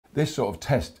this sort of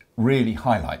test really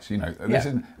highlights, you know, this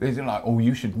isn't like, oh,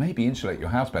 you should maybe insulate your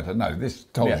house better. No, this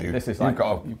tells you, this is you've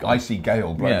got an icy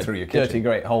gale blowing through your kitchen. Dirty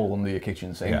grate hole under your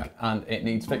kitchen sink, and it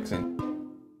needs fixing.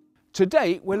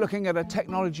 Today, we're looking at a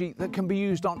technology that can be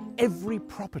used on every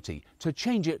property to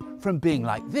change it from being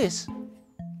like this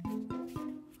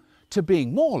to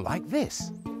being more like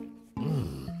this.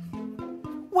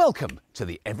 Welcome to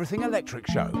the Everything Electric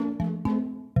Show.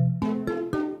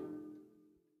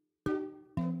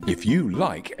 If you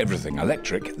like Everything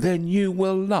Electric, then you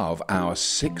will love our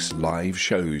 6 live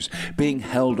shows being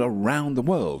held around the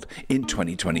world in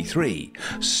 2023,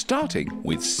 starting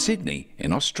with Sydney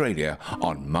in Australia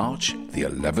on March the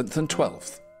 11th and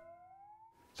 12th.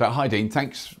 So, hi Dean,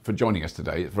 thanks for joining us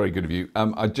today. It's very good of you.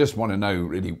 I just want to know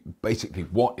really basically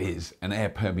what is an air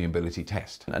permeability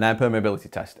test? An air permeability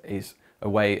test is a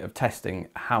way of testing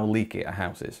how leaky a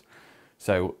house is.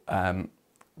 So,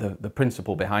 the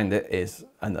principle behind it is,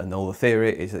 and all the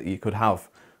theory is that you could have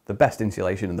the best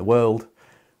insulation in the world,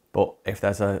 but if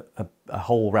there's a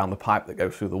hole around the pipe that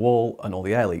goes through the wall and all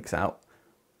the air leaks out,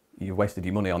 you've wasted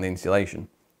your money on the insulation.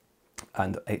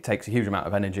 And it takes a huge amount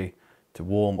of energy to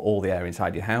warm all the air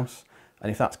inside your house. And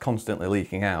if that's constantly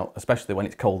leaking out, especially when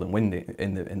it's cold and windy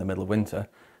in the middle of winter,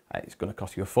 it's going to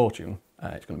cost you a fortune.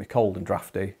 It's going to be cold and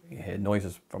drafty. You hear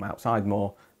noises from outside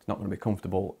more. It's not going to be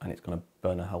comfortable, and it's going to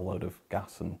burn a whole load of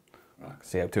gas and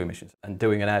CO2 emissions. And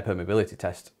doing an air permeability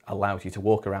test allows you to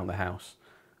walk around the house.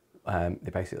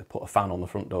 They basically put a fan on the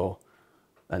front door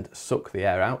and suck the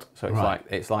air out. So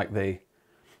it's like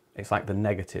the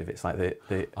negative. It's like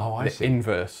the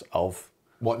inverse of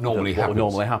what normally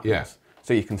happens. Yeah.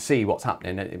 So you can see what's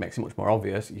happening. It makes it much more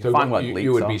obvious. You can find where the leaks are.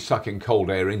 You would be sucking cold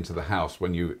air into the house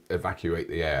when you evacuate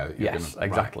the air. Yes,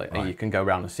 exactly. And you can go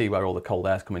around and see where all the cold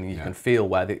air's coming in. You can feel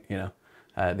where the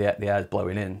air's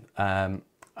blowing in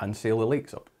and seal the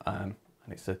leaks up. And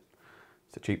it's a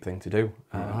cheap thing to do,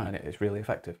 and it's really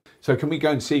effective. So can we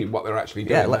go and see what they're actually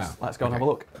doing? Yeah, let's go and have a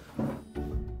look.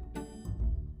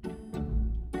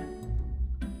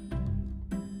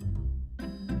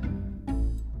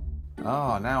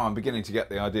 Ah, now I'm beginning to get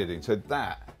the idea, Dean. So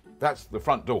that's the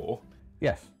front door.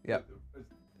 Yes, yep.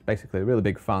 Basically a really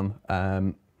big fan,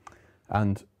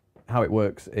 and how it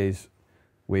works is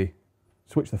we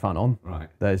switch the fan on. Right.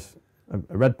 There's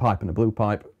a red pipe and a blue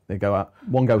pipe. They go out.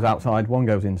 One goes outside, one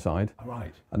goes inside.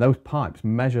 Right. And those pipes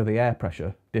measure the air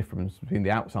pressure difference between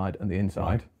the outside and the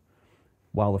inside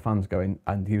while the fan's going,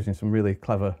 and using some really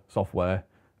clever software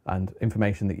and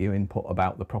information that you input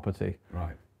about the property.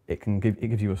 Right. It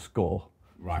gives you a score,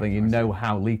 right, so you know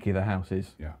how leaky the house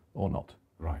is or not.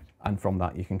 Right. And from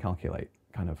that you can calculate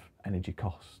kind of energy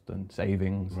cost and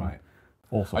savings. Right. And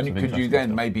all sorts of could you then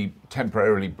stuff. Maybe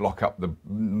temporarily block up the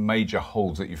major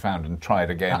holes that you found and try it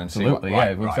again? Absolutely,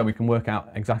 and see what, so we can work out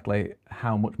exactly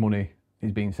how much money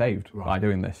is being saved by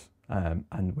doing this,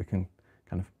 and we can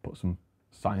kind of put some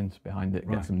science behind it,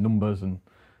 get some numbers and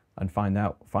find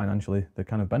out financially the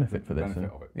kind of benefit for this.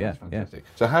 Benefit of it. Yeah, that's fantastic.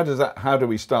 So how do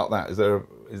we start that? Is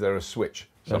there a switch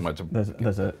somewhere to? There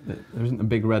isn't a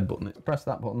big red button. Press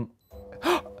that button.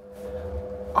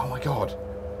 Oh my God!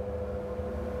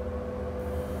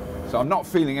 So I'm not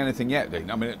feeling anything yet, Dean.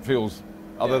 I mean, it feels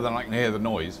other than I can hear the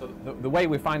noise. So the way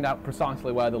we find out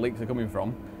precisely where the leaks are coming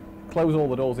from: close all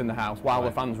the doors in the house while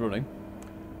the fan's running,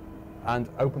 and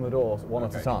open the doors one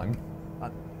at a time.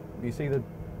 And you see the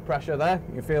pressure there?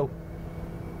 You feel?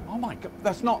 Oh my God,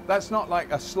 that's not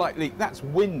like a slight leak, that's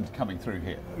wind coming through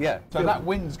here. Yeah. So that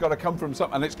wind's got to come from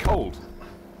something, and it's cold.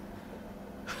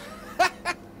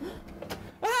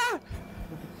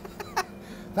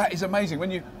 That is amazing.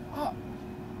 When you,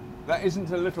 that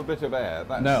isn't a little bit of air,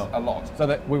 that's a lot. So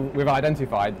that we've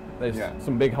identified there's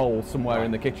some big holes somewhere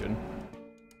in the kitchen.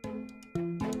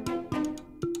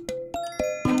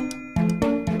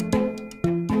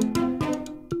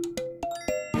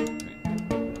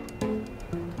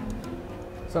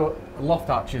 So a loft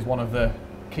hatch is one of the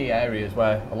key areas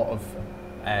where a lot of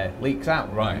air leaks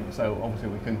out. Right. So obviously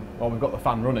while we've got the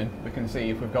fan running, we can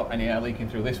see if we've got any air leaking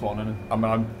through this one. And I mean,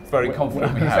 I'm very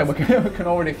confident we have. We can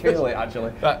already feel it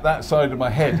actually. That side of my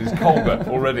head is colder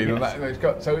already than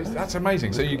that. So that's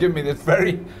amazing. So you give me this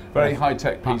very, very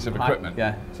high-tech piece of equipment.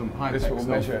 Yeah, some high-tech stuff. This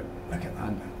will measure. Look at that.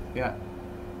 And, yeah.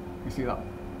 You see that?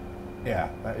 Yeah,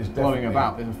 that is blowing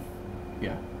about.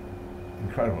 Yeah.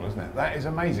 Incredible, isn't it? That is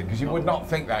amazing, because you would not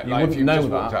think that. You wouldn't know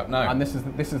that. No. And this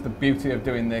is the beauty of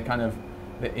doing the kind of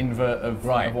the invert of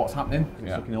what's happening.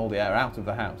 Sucking all the air out of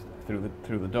the house through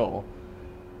the door.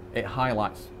 It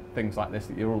highlights things like this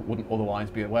that you wouldn't otherwise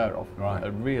be aware of. Right.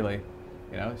 Really,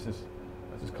 this is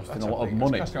It's costing a lot of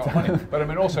money. It's costing a lot of money. But I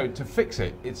mean, also to fix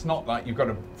it, it's not like you've got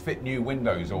to fit new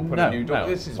windows or put a new door. No,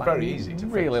 This is very easy to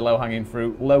fix. Really low hanging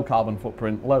fruit, low carbon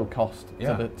footprint, low cost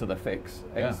to the fix.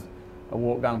 It's a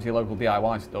walk down to your local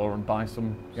DIY store and buy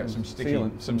some sticky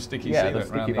sealant. some sticky yeah, sealant the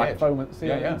sticky around the back edge. foam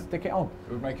sealant and stick it on.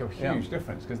 It would make a huge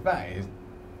difference, because that is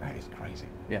crazy.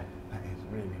 Yeah, that is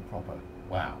really proper.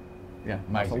 Wow. Yeah,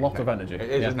 amazing. It's a lot of energy. It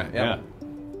is, isn't it? Yeah.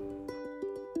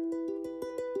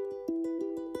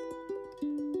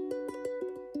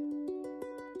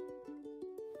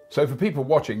 So for people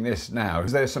watching this now,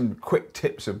 is there some quick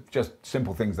tips of just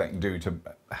simple things they can do to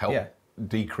help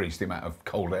decrease the amount of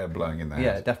cold air blowing in the house?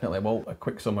 Yeah, definitely. Well, a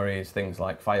quick summary is things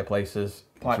like fireplaces,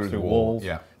 pipes through walls.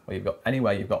 Yeah. Where you've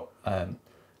got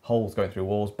holes going through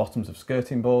walls, bottoms of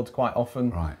skirting boards quite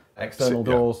often. Right. External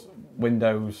doors,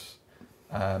 windows,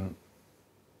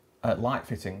 light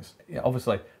fittings. Yeah,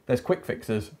 obviously, there's quick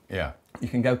fixes. Yeah. You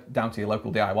can go down to your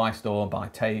local DIY store, buy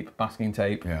tape, masking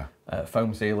tape,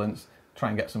 foam sealants. Try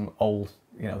and get some old,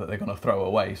 that they're going to throw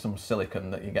away, some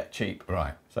silicone that you get cheap.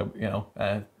 Right. So,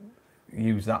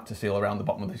 use that to seal around the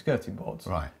bottom of the skirting boards.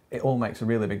 Right. It all makes a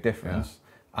really big difference.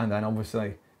 Yeah. And then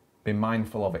obviously be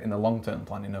mindful of it in the long-term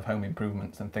planning of home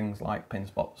improvements and things like pin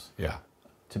spots. Yeah.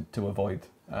 To avoid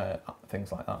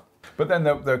things like that. But then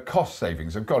the cost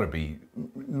savings have got to be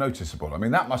noticeable. I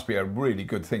mean, that must be a really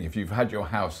good thing if you've had your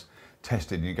house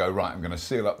tested and you go, right, I'm going to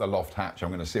seal up the loft hatch, I'm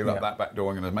going to seal up that back door,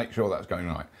 I'm going to make sure that's going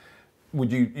right. Would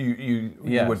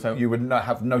you would not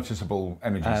have noticeable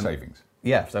energy savings?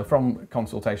 Yeah. So from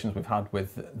consultations we've had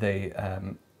with the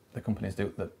companies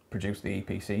that produce the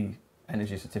EPC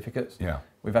energy certificates,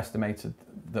 we've estimated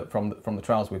that from the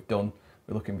trials we've done,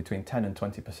 we're looking between 10 and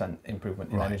 20%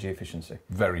 improvement in energy efficiency.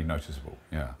 Very noticeable.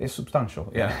 Yeah. It's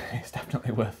substantial. Yeah. It's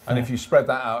definitely worth. And if you spread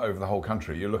that out over the whole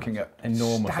country, you're looking at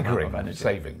enormous staggering amount of energy.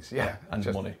 Savings. Yeah. And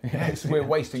money. Yes, we're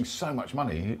wasting so much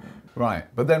money. Right.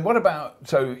 But then what about,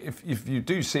 so if you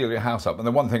do seal your house up, and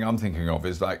the one thing I'm thinking of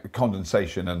is like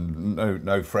condensation and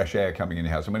no fresh air coming in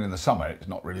your house. I mean, in the summer, it's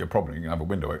not really a problem. You can have a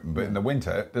window open. But in the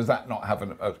winter, does that not have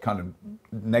a kind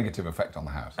of negative effect on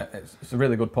the house? It's a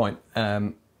really good point.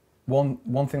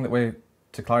 One thing that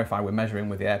to clarify, we're measuring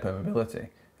with the air permeability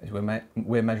is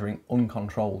we're measuring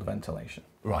uncontrolled ventilation.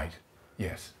 Right.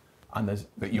 Yes. And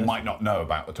that you might not know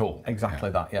about at all. Exactly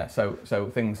that. Yeah. So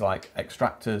things like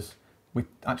extractors, we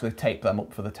actually tape them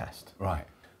up for the test. Right.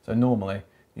 So normally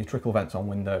you trickle vents on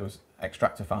windows,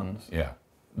 extractor fans,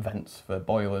 vents for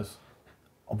boilers.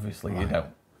 Obviously you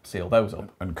don't seal those up.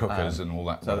 And cookers and all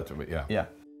that sort of it. Yeah. Yeah.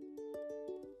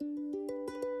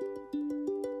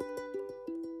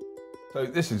 So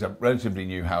this is a relatively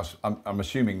new house. I'm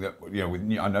assuming that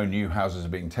I know new houses are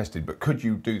being tested, but could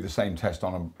you do the same test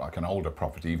on like an older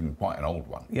property, even quite an old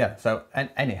one? Yeah. So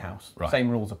any house, same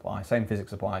rules apply, same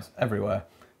physics applies everywhere.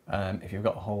 If you've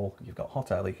got a hole, you've got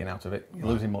hot air leaking out of it, you're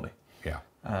losing money. Yeah.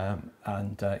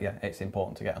 It's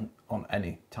important to get on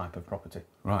any type of property.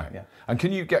 Right. Yeah. And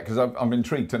can you get, because I'm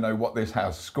intrigued to know what this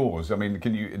house scores. I mean, do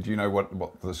you know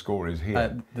what the score is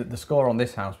here? The score on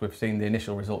this house, we've seen the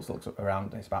initial results looks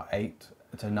around, it's about 8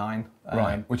 to 9.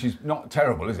 Right. Which is not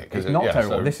terrible, is it? It's not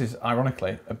terrible. So this is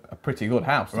ironically a pretty good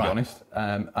house, to be honest.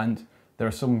 And there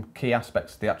are some key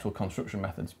aspects to the actual construction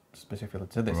methods specifically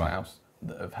to this house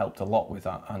that have helped a lot with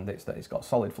that, and it's that it's got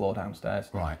solid floor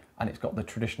downstairs, and it's got the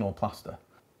traditional plaster.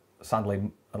 Sadly,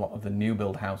 a lot of the new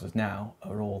build houses now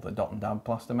are all the dot and dab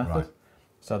plaster method,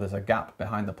 so there's a gap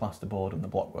behind the plasterboard and the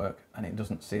blockwork, and it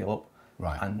doesn't seal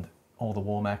up, and all the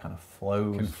warm air kind of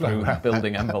flows through the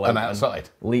building envelope and outside,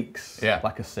 leaks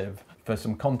like a sieve. For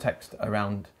some context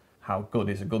around how good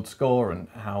is a good score and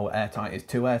how airtight is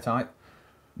too airtight,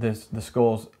 the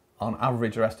scores on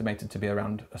average are estimated to be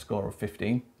around a score of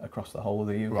 15 across the whole of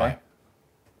the UK. Right.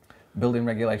 Building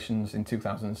regulations in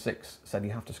 2006 said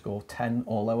you have to score 10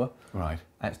 or lower. Right.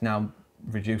 And it's now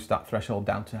reduced that threshold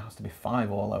down to has to be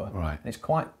 5 or lower. Right. And it's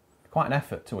quite an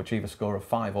effort to achieve a score of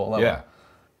 5 or lower. Yeah.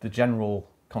 The general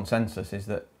consensus is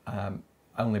that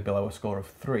only below a score of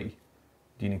 3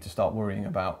 do you need to start worrying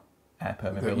about air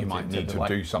permeability. That you might need to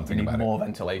do something about it. More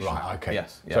ventilation. Right, okay.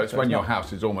 Yes. So it's when your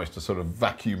house is almost a sort of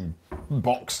vacuum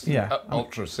box,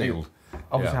 ultra sealed.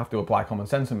 Obviously have to apply common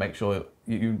sense and make sure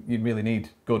you really need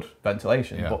good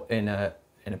ventilation. But in a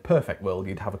perfect world,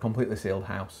 you'd have a completely sealed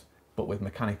house, but with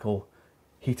mechanical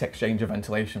heat exchanger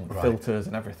ventilation, with filters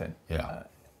and everything. Yeah.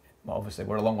 Well, obviously,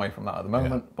 we're a long way from that at the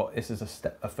moment, but this is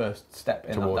a first step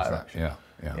in towards that direction.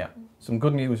 Yeah. Some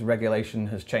good news, regulation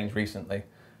has changed recently.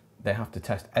 They have to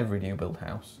test every new build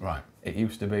house. Right. It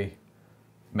used to be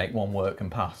make one work and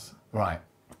pass. Right.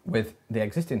 With the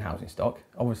existing housing stock,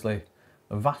 obviously,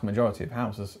 the vast majority of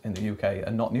houses in the UK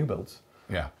are not new builds.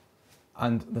 Yeah.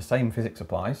 and the same physics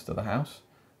applies to the house.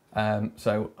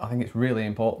 So I think it's really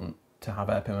important to have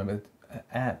air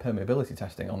permeability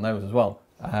testing on those as well.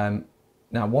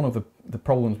 Now, one of the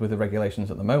problems with the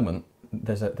regulations at the moment,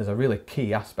 there's a really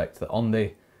key aspect that on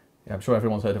the, I'm sure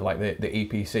everyone's heard of like the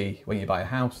EPC when you buy a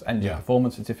house, energy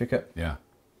performance certificate. Yeah.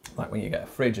 Like when you get a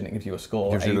fridge and it gives you a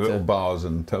score. Gives you the little bars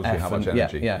and tells you how much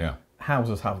energy. Yeah.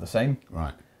 Houses have the same.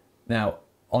 Right. Now,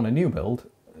 on a new build,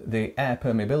 the air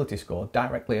permeability score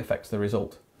directly affects the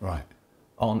result. Right.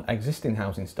 On existing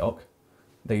housing stock,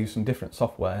 they use some different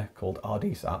software called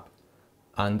RDSAP,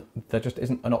 and there just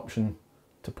isn't an option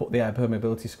to put the air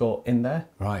permeability score in there.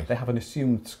 Right. They have an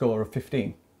assumed score of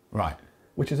 15. Right.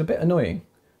 Which is a bit annoying,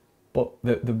 but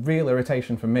the real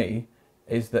irritation for me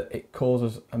is that it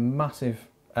causes a massive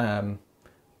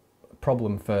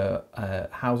problem for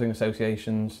housing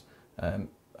associations,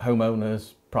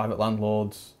 homeowners, private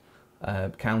landlords,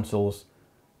 councils,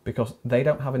 because they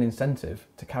don't have an incentive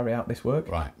to carry out this work.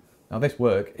 Right. Now, this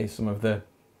work is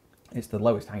it's the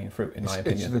lowest hanging fruit in my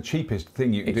opinion. It's the cheapest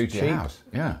thing you can do to your house.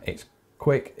 Yeah. It's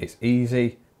quick, it's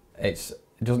easy, it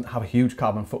doesn't have a huge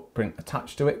carbon footprint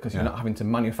attached to it because you're not having to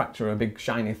manufacture a big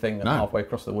shiny thing halfway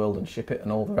across the world and ship it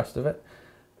and all the rest of it.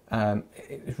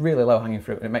 It's really low hanging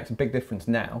fruit, and it makes a big difference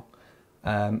now.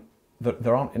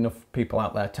 There aren't enough people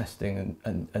out there testing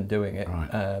and doing it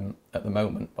at the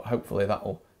moment, but hopefully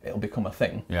it'll become a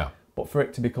thing. Yeah. But for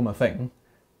it to become a thing,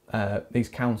 these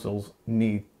councils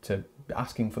need to be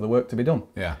asking for the work to be done.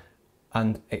 Yeah.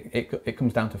 And it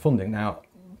comes down to funding. Now,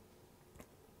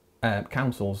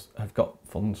 councils have got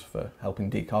funds for helping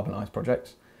decarbonise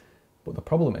projects, but the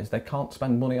problem is they can't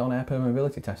spend money on air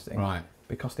permeability testing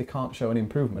because they can't show an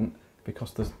improvement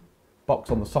because the box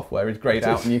on the software is greyed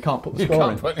out and you can't put the score in. You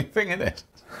can't put anything in it.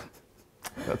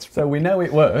 So we know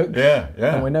it works,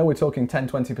 and we know we're talking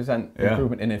 10-20%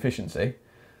 improvement in efficiency,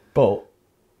 but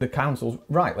the councils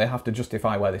rightly have to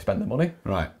justify where they spend the money.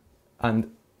 Right.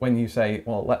 And when you say,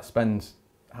 well, let's spend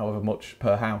however much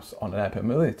per house on an air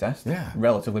permeability test,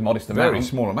 relatively modest amount. Very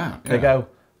small amount. They go,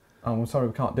 oh, I'm sorry,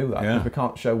 we can't do that because we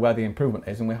can't show where the improvement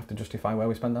is and we have to justify where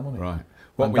we spend our money. Right.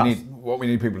 What we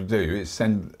need people to do is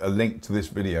send a link to this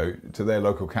video to their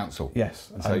local council. Yes.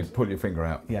 And say, pull your finger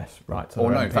out. Yes, right.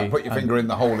 Or no, in fact, put your finger in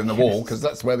the hole in the wall because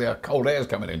that's where the cold air's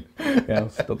coming in. I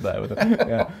stood there with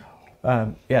it.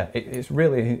 It's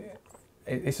really,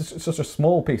 it's such a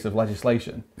small piece of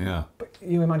legislation. Yeah. But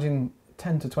you imagine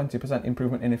 10 to 20%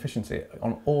 improvement in efficiency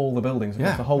on all the buildings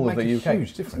across the whole of the UK.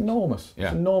 Huge difference. It's enormous. Yeah.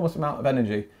 It's an enormous amount of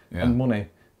energy and money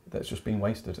that's just been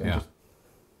wasted and just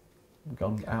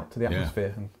gone out to the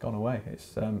atmosphere and gone away.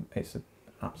 It's an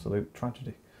absolute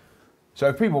tragedy. So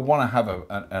if people want to have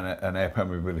an air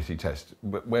permeability test,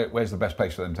 where's the best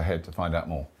place for them to head to find out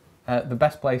more? The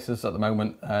best places at the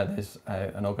moment, there's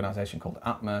an organisation called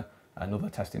ATMA, another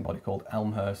testing body called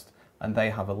Elmhurst, and they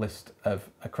have a list of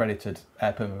accredited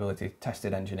air permeability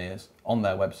tested engineers on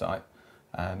their website.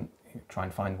 Try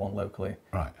and find one locally.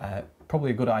 Right. Probably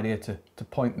a good idea to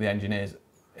point the engineers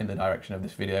in the direction of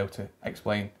this video to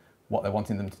explain what they're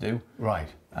wanting them to do. Right.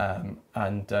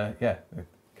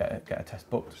 Get a test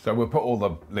booked. So we'll put all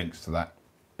the links to that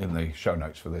in the show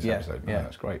notes for this episode. Yeah.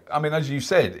 That's great. I mean, as you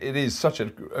said, it is such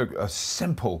a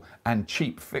simple and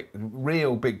cheap,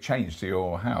 real big change to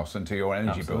your house and to your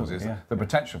energy bills. The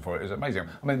potential for it is amazing.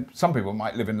 I mean, some people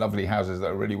might live in lovely houses that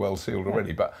are really well sealed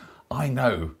already, but I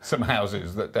know some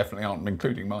houses that definitely aren't,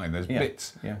 including mine. There's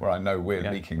bits where I know we're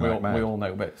leaking like mad. We all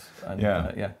know bits, and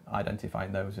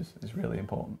identifying those is really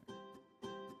important.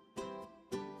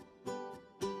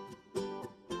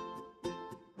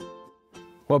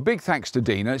 Well, big thanks to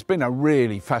Dina. It's been a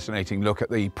really fascinating look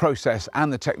at the process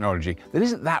and the technology that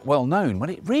isn't that well known when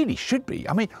it really should be.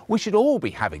 I mean, we should all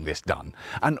be having this done,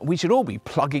 and we should all be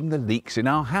plugging the leaks in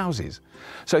our houses.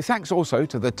 So thanks also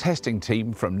to the testing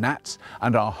team from Nats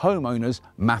and our homeowners,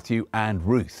 Matthew and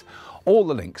Ruth. All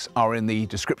the links are in the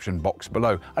description box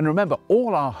below. And remember,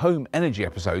 all our home energy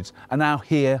episodes are now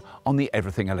here on the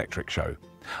Everything Electric Show.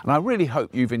 And I really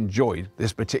hope you've enjoyed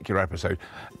this particular episode.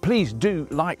 Please do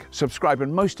like, subscribe,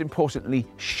 and most importantly,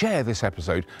 share this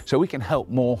episode so we can help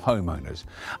more homeowners.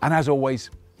 And as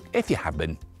always, if you have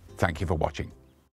been, thank you for watching.